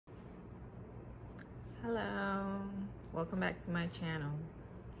Hello, welcome back to my channel.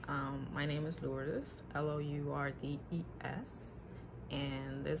 My name is Lourdes, Lourdes,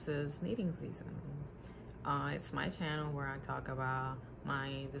 and this is knitting season. It's my channel where I talk about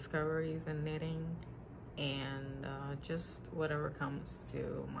my discoveries in knitting and just whatever comes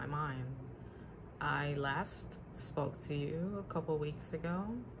to my mind. I last spoke to you a couple weeks ago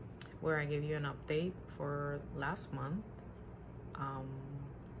where I gave you an update for last month.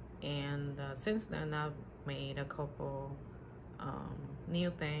 Since then I've made a couple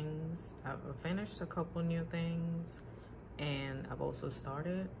new things. I've finished a couple new things, and I've also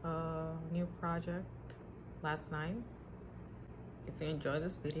started a new project last night. If you enjoyed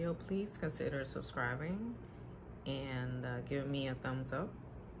this video, please consider subscribing and give me a thumbs up.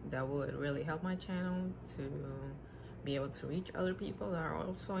 That would really help my channel to be able to reach other people that are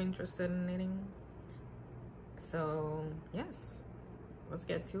also interested in knitting. So yes, let's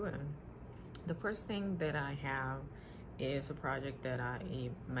get to it. The first thing that I have is a project that I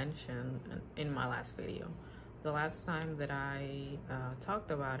mentioned in my last video. The last time that I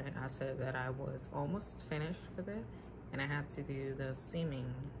talked about it, I said that I was almost finished with it and I had to do the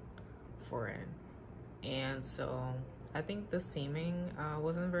seaming for it. And so I think the seaming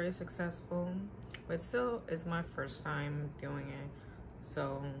wasn't very successful, but still it's my first time doing it.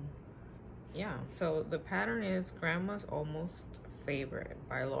 So yeah, so the pattern is Grandma's Almost Favorite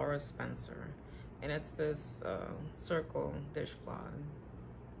by Laura Spencer, and it's this circle dishcloth.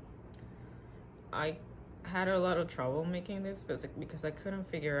 I had a lot of trouble making this because I couldn't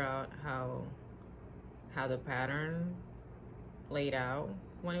figure out how the pattern laid out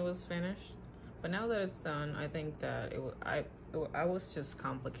when it was finished. But now that it's done, I think that I was just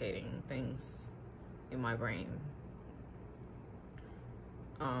complicating things in my brain.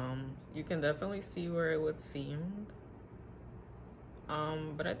 You can definitely see where it was seamed.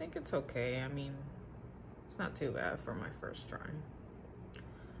 But I think it's okay. I mean, it's not too bad for my first try.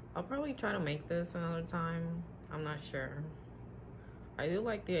 I'll probably try to make this another time. I'm not sure. I do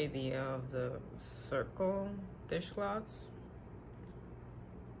like the idea of the circle dishcloths,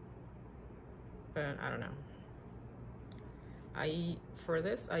 but I don't know. For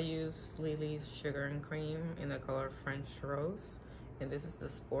this, I use Lily's Sugar and Cream in the color French Rose, and this is the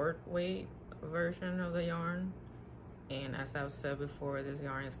sport weight version of the yarn. And as I've said before, this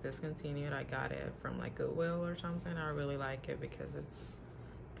yarn is discontinued. I got it from like Goodwill or something. I really like it because it's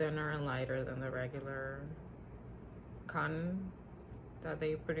thinner and lighter than the regular cotton that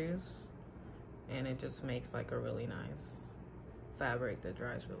they produce. And it just makes like a really nice fabric that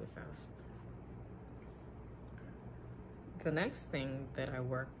dries really fast. The next thing that I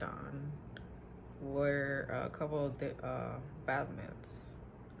worked on were a couple of bath mitts.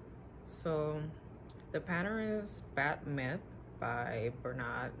 So the pattern is Bat Mitt by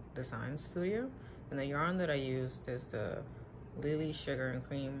Bernat Design Studio, and the yarn that I used is the Lily Sugar and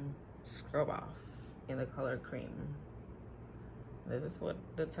Cream Scrub Off in the color cream. This is what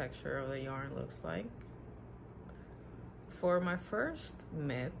the texture of the yarn looks like. For my first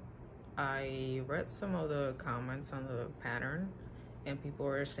mitt, I read some of the comments on the pattern, and people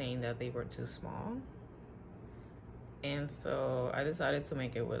were saying that they were too small. And so I decided to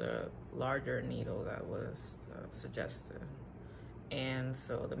make it with a larger needle that was suggested. And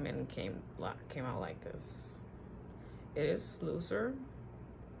so the mitten came out like this. It is looser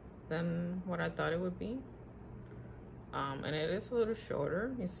than what I thought it would be. And it is a little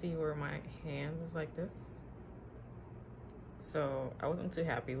shorter. You see where my hand is like this. So I wasn't too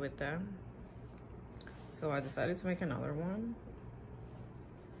happy with that. So I decided to make another one.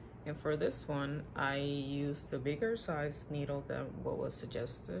 And for this one, I used a bigger size needle than what was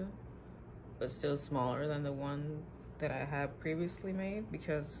suggested, but still smaller than the one that I had previously made,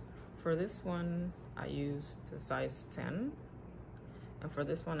 because for this one, I used the size 10, and for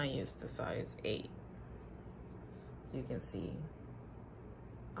this one, I used the size 8. So you can see.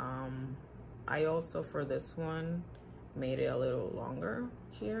 I also, for this one, made it a little longer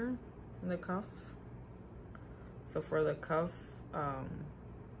here in the cuff. So for the cuff,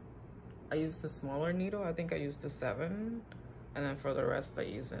 I used a smaller needle. I think I used a 7, and then for the rest I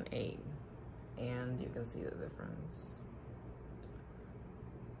used an 8, and you can see the difference.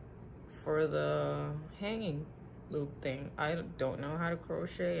 For the hanging loop thing, I don't know how to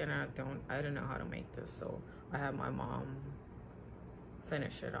crochet, and I don't know how to make this, so I had my mom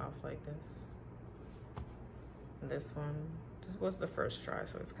finish it off like this. And this one just was the first try,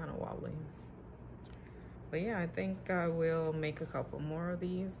 so it's kind of wobbly. But yeah, I think I will make a couple more of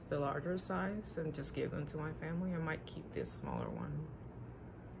these, the larger size, and just give them to my family. I might keep this smaller one.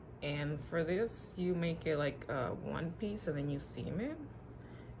 And for this, you make it like one piece and then you seam it.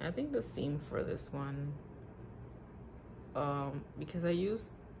 And I think the seam for this one, because I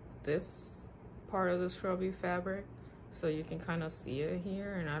used this part of the scrubby fabric, so you can kind of see it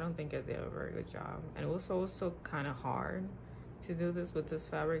here, and I don't think I did a very good job. And it was also kind of hard to do this with this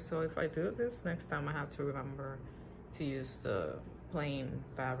fabric, so if I do this next time, I have to remember to use the plain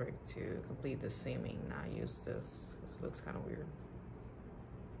fabric to complete the seaming, not use this. This looks kind of weird.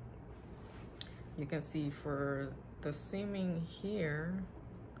 You can see for the seaming here,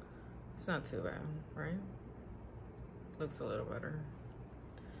 it's not too bad, right? Looks a little better.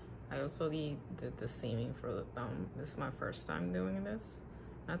 I also did the seaming for the thumb. This is my first time doing this.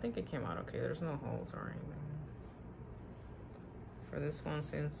 I think it came out okay. There's no holes or anything. For this one,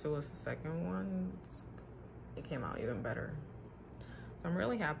 since it was the second one, it came out even better. So I'm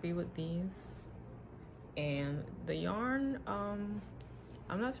really happy with these. And the yarn, I'm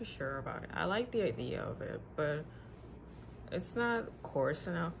not too sure about it. I like the idea of it, but it's not coarse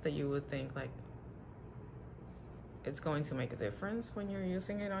enough that you would think like it's going to make a difference when you're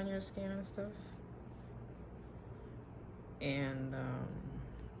using it on your skin and stuff. And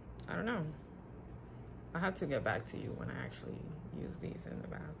I don't know. I have to get back to you when I actually use these in the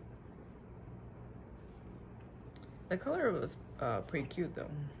bath. The color was pretty cute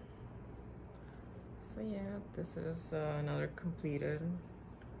though. So yeah, this is another completed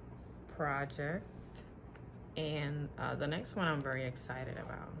project. And the next one I'm very excited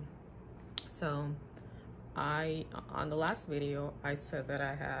about. So on the last video, I said that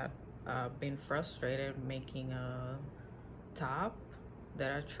I had been frustrated making a top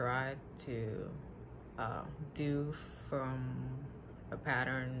that I tried to do from a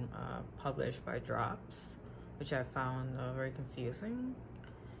pattern published by Drops, which I found very confusing.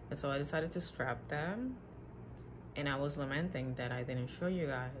 And so I decided to scrap them. And I was lamenting that I didn't show you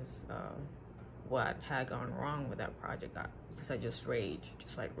guys what had gone wrong with that project because I just rage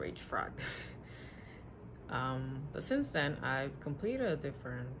frog. But since then, I've completed a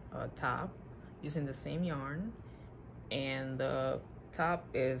different top using the same yarn, and the top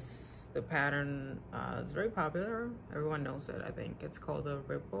is the pattern. It's very popular. Everyone knows it. I think it's called the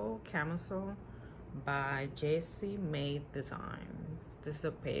Ripple Camisole by Jessie Maed Designs. This is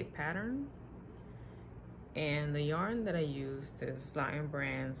a paid pattern, and the yarn that I used is Lion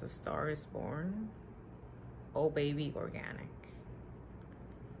Brand's A Star Is Born Oh Baby Organic,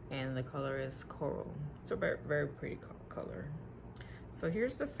 and the color is coral. It's a very, very pretty color. So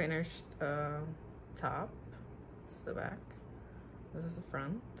here's the finished top. This is the back. This is the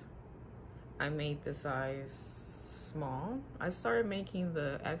front. I made the size small. I started making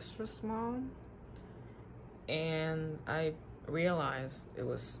the extra small, and I realized it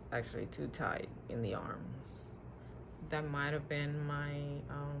was actually too tight in the arms. That might have been my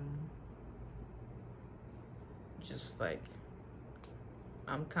just like,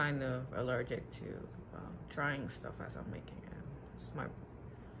 I'm kind of allergic to trying stuff as I'm making it.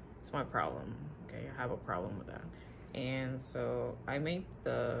 It's my problem. Okay, I have a problem with that. And so I made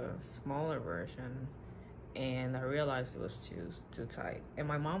the smaller version, and I realized it was too tight. And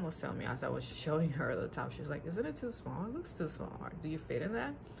my mom was telling me as I was showing her the top, she was like, "Isn't it too small? It looks too small. Do you fit in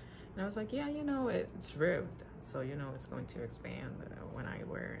that?" And I was like, "Yeah, you know, it's ribbed, so you know it's going to expand when I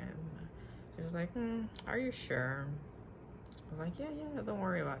wear it." And she was like, "Are you sure?" I was like, yeah, don't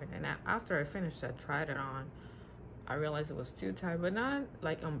worry about it. And after I finished, I tried it on. I realized it was too tight, but not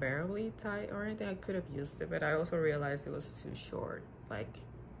like unbearably tight or anything. I could have used it, but I also realized it was too short. Like,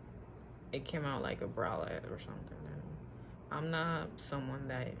 it came out like a bralette or something. And I'm not someone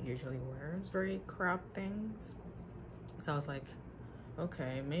that usually wears very cropped things. So I was like,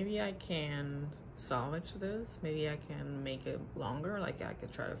 okay, maybe I can salvage this. Maybe I can make it longer. Like, I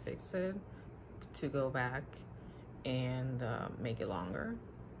could try to fix it to go back and make it longer.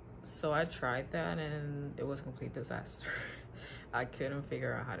 So I tried that, and it was a complete disaster. I couldn't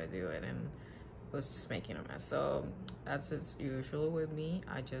figure out how to do it, and it was just making a mess. So that's as usual with me.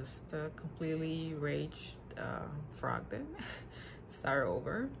 I just completely frogged it, start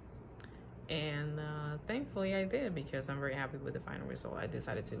over. And thankfully I did, because I'm very happy with the final result. I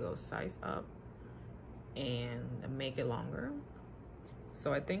decided to go size up and make it longer.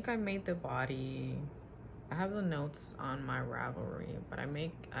 So I think I made the body, I have the notes on my Ravelry, but I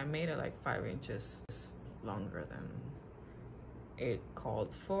made it like 5 inches longer than it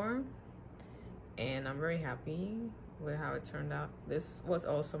called for. And I'm very happy with how it turned out. This was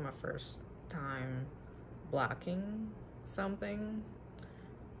also my first time blocking something.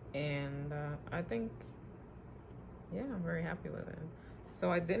 And I think, yeah, I'm very happy with it. So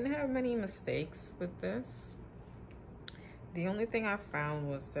I didn't have many mistakes with this. The only thing I found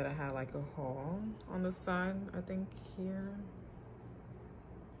was that I had like a hole on the side, I think here.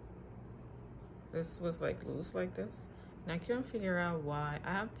 This was like loose like this, and I couldn't figure out why.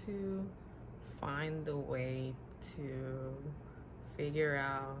 I have to find the way to figure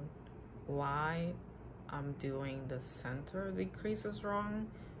out why I'm doing the center of the creases wrong,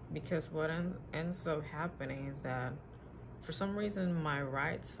 because what ends up happening is that for some reason my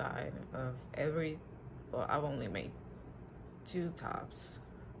right side of well, I've only made 2 tops,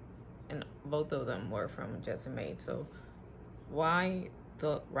 and both of them were from Jessie Maed. So why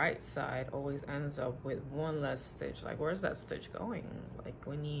the right side always ends up with 1 less stitch? Like, where's that stitch going? Like,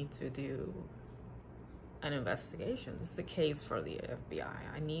 we need to do an investigation. This is the case for the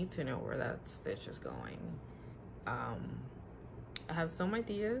FBI. I need to know where that stitch is going. I have some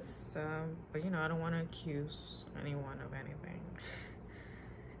ideas, but you know, I don't want to accuse anyone of anything.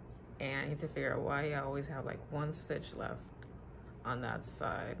 And I need to figure out why I always have like 1 stitch left on that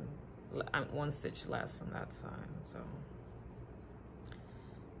side, 1 stitch less on that side. So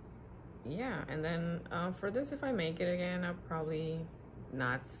yeah, and then for this, if I make it again, I'll probably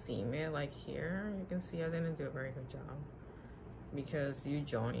not seam it like here. You can see I didn't do a very good job, because you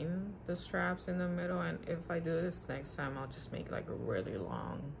join the straps in the middle, and if I do this next time, I'll just make like a really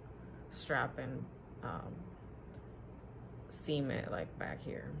long strap and seam it like back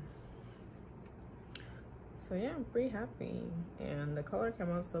here. So yeah, I'm pretty happy, and the color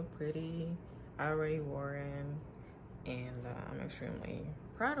came out so pretty. I already wore it, and I'm extremely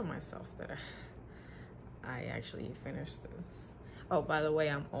proud of myself that I actually finished this. Oh, by the way,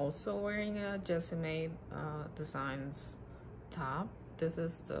 I'm also wearing a Jessie Maed Designs top. This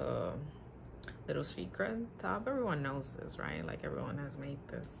is the little secret top. Everyone knows this, right? Like, everyone has made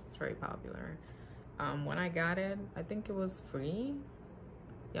this. It's very popular. When I got it, I think it was free.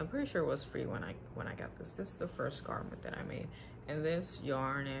 Yeah, I'm pretty sure it was free when I got this. This is the first garment that I made, and this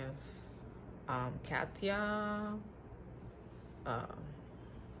yarn is Katia.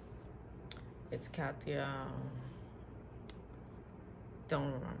 It's Katia.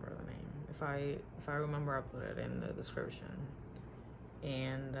 Don't remember the name. If I remember, I'll put it in the description.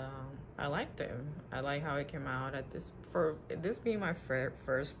 And I liked it. I like how it came out. For this being my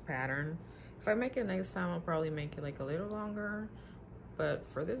first pattern, if I make it next time, I'll probably make it like a little longer. But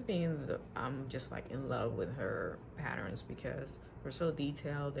for this being I'm just like in love with her patterns, because they're so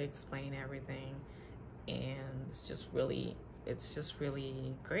detailed. They explain everything, and it's just really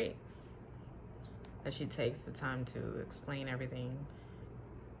great that she takes the time to explain everything,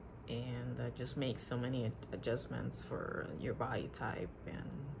 and just make so many adjustments for your body type, and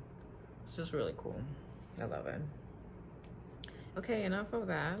it's just really cool. I love it. Okay, enough of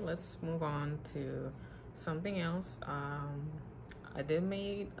that. Let's move on to something else. I did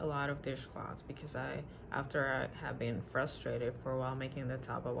make a lot of dishcloths, because after I had been frustrated for a while making the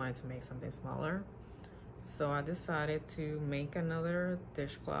top, I wanted to make something smaller. So I decided to make another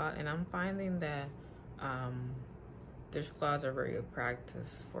dishcloth, and I'm finding that dishcloths are very good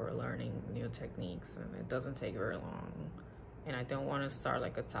practice for learning new techniques, and it doesn't take very long. And I don't want to start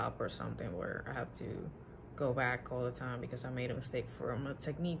like a top or something where I have to go back all the time because I made a mistake from a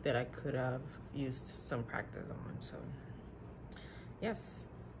technique that I could have used some practice on. So yes,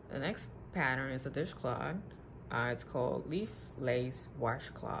 the next pattern is a dishcloth. It's called Leaf Lace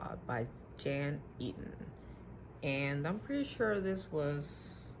Washcloth by Eaton, and I'm pretty sure this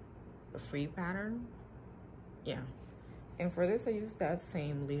was a free pattern. Yeah. And for this, I used that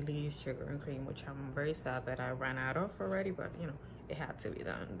same Lily Sugar and Cream, which I'm very sad that I ran out of already, but you know, it had to be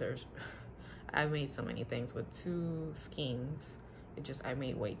done. I made so many things with 2 skeins. I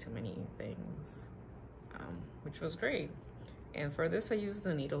made way too many things, which was great. And for this, I used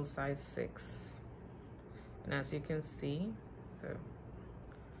the needle size 6. And as you can see,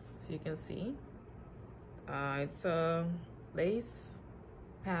 it's a lace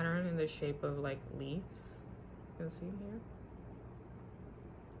pattern in the shape of like leaves. You can see here,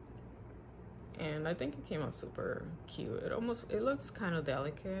 and I think it came out super cute. It looks kind of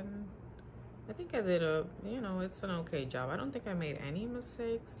delicate. I think I did it's an okay job. I don't think I made any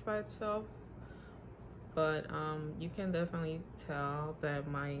mistakes by itself, but you can definitely tell that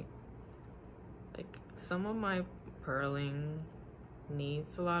some of my purling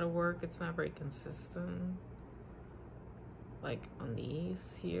needs a lot of work. It's not very consistent, like on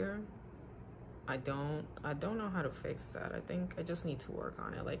these here. I don't know how to fix that. I think I just need to work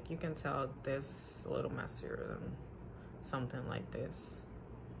on it. Like, you can tell this is a little messier than something like this.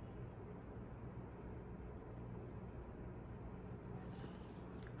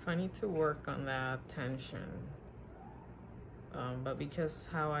 So I need to work on that tension. But because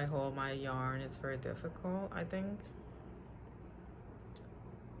how I hold my yarn, it's very difficult, I think.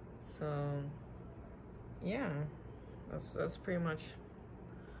 So yeah, that's pretty much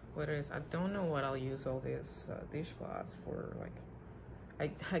what it is. I don't know what I'll use all these dishcloths for.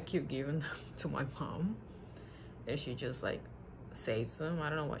 Like, I keep giving them to my mom, and she just like saves them. I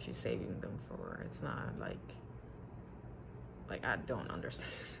don't know what she's saving them for. It's not like I don't understand.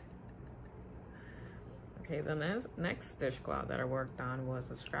 Okay, the next dishcloth that I worked on was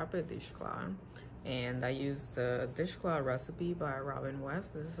a scrappy dishcloth, and I used the Dishcloth recipe by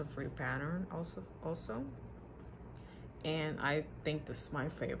Wiest. This is a free pattern also. And I think this is my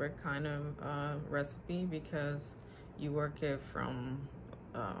favorite kind of recipe because you work it from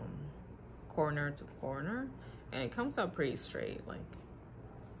corner to corner, and it comes out pretty straight. Like,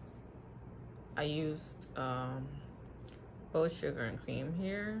 I used both sugar and cream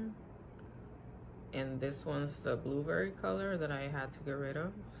here, and this one's the blueberry color that I had to get rid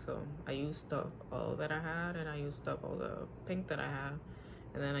of. So I used up all that I had, and I used up all the pink that I had,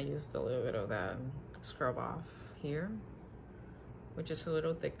 and then I used a little bit of that scrub off here, which is a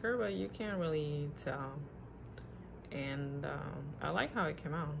little thicker, but you can't really tell. And I like how it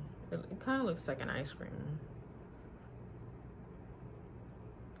came out. It kind of looks like an ice cream.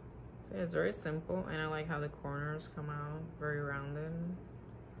 So it's very simple, and I like how the corners come out very rounded,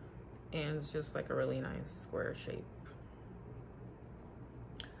 and it's just like a really nice square shape.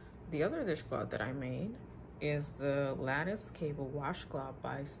 The other dishcloth that I made is the Lattice Cable Washcloth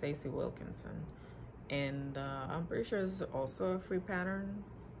by Stacy Wilkinson. And I'm pretty sure this is also a free pattern.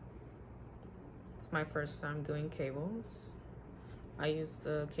 It's my first time doing cables. I used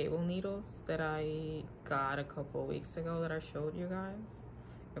the cable needles that I got a couple weeks ago that I showed you guys.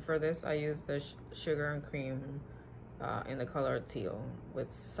 And for this, I used the sugar and cream in the color teal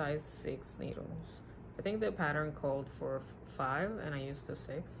with size 6 needles. I think the pattern called for 5, and I used the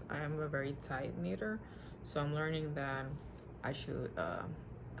 6. I am a very tight knitter, so I'm learning that I should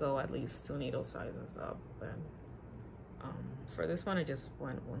go at least 2 needle sizes up. And for this one, I just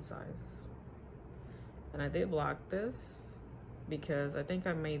went 1 size. And I did block this because I think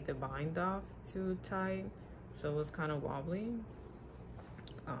I made the bind off too tight, so it was kind of wobbly,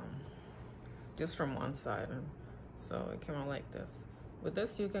 just from one side, and so it came out like this. With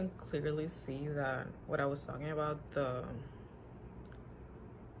this, you can clearly see that what I was talking about, the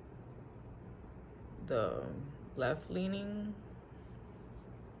left leaning,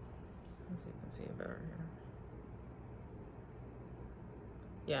 as you can see it better here.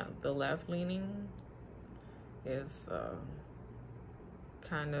 Yeah, the left leaning is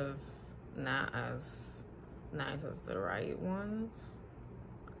kind of not as nice as the right ones,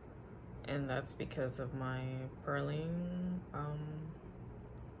 and that's because of my purling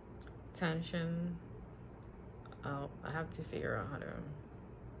tension. I have to figure out how to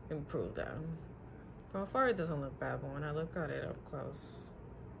improve that. From afar, it doesn't look bad, but when I look at it up close,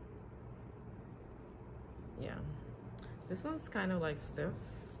 yeah, this one's kind of like stiff.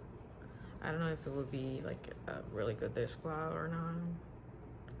 I don't know if it would be like a really good dishcloth or not,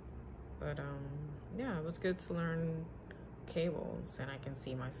 but yeah, it was good to learn cables, and I can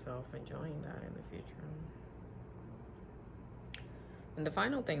see myself enjoying that in the future. And the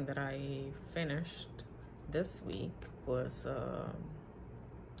final thing that I finished this week was a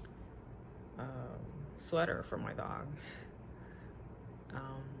sweater for my dog.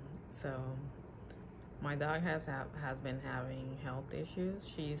 So my dog has been having health issues.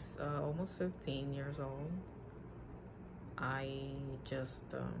 She's almost 15 years old. I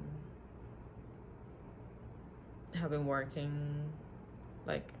just have been working,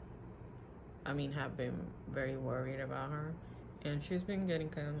 have been very worried about her, and she's been getting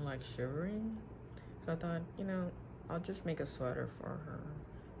kind of like shivering. So I thought, I'll just make a sweater for her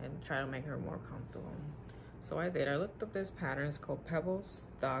and try to make her more comfortable. So I did. I looked up this pattern. It's called Pebble's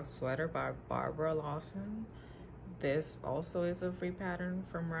Dog Sweater by Lawson. This also is a free pattern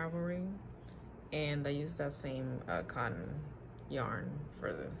from Ravelry, and I used that same cotton yarn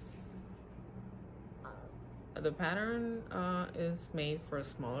for this. The pattern is made for a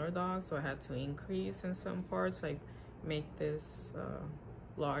smaller dog, so I had to increase in some parts, like make this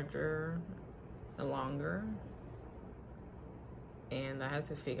larger and longer, and I had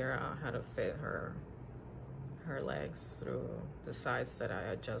to figure out how to fit her legs through the size that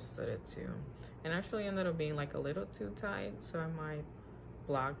I adjusted it to, and actually ended up being like a little too tight, so I might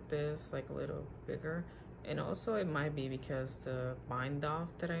block this like a little bigger. And also it might be because the bind off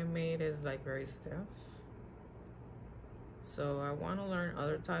that I made is like very stiff, so I want to learn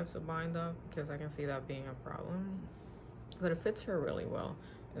other types of bind off because I can see that being a problem. But it fits her really well,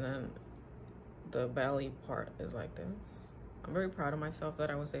 and then the belly part is like this. I'm very proud of myself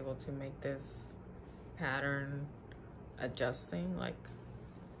that I was able to make this pattern adjusting, like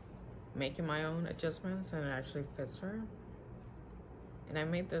making my own adjustments, and it actually fits her. And I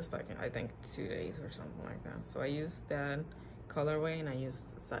made this like, I think 2 days or something like that. So I used that colorway and I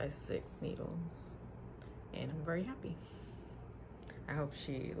used size 6 needles. And I'm very happy. I hope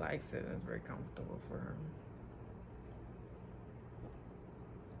she likes it. It's very comfortable for her.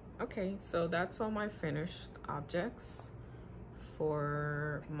 Okay, so that's all my finished objects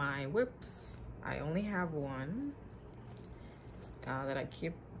for my whips. I only have one that I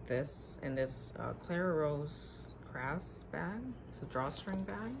keep this in this Clara Rose crafts bag. It's a drawstring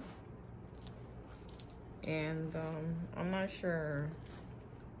bag. And I'm not sure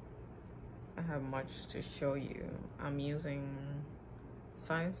I have much to show you. I'm using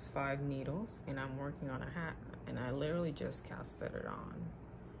size 5 needles and I'm working on a hat, and I literally just casted it on.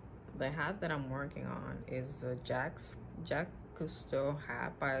 The hat that I'm working on is a Jack Cousteau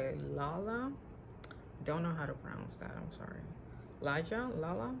hat by Lala. Don't know how to pronounce that, I'm sorry.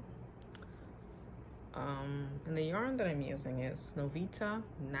 Lala. And the yarn that I'm using is Novita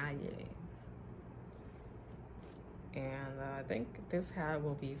Naye. And I think this hat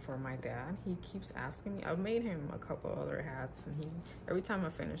will be for my dad. He keeps asking me. I've made him a couple other hats, and every time I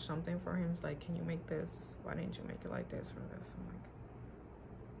finish something for him, he's like, "Can you make this? Why didn't you make it like this or this?" I'm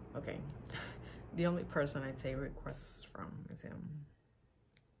like, okay. The only person I take requests from is him.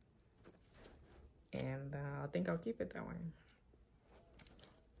 And I think I'll keep it that way.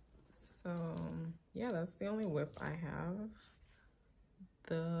 So yeah, that's the only whip I have.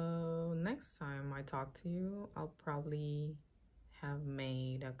 The next time I talk to you, I'll probably have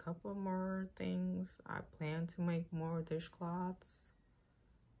made a couple more things. I plan to make more dishcloths.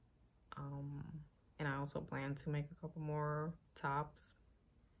 And I also plan to make a couple more tops.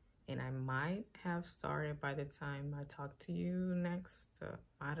 And I might have started by the time I talk to you next.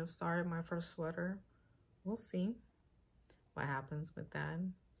 Might have started my first sweater. We'll see what happens with that.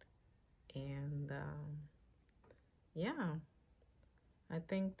 And yeah, I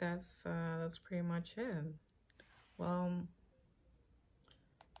think that's pretty much it. Well,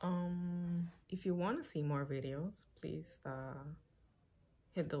 if you want to see more videos, please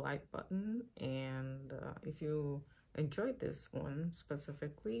hit the like button, and if you enjoyed this one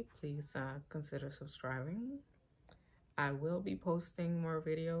specifically, please consider subscribing. I will be posting more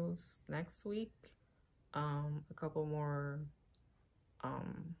videos next week. A couple more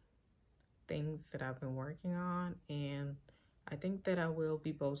things that I've been working on, and I think that I will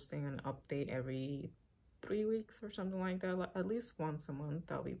be posting an update every 3 weeks or something like that. At least once a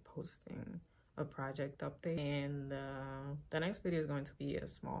month I'll be posting a project update, and the next video is going to be a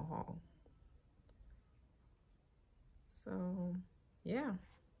small haul. So yeah,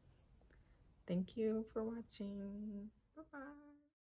 thank you for watching. Bye bye.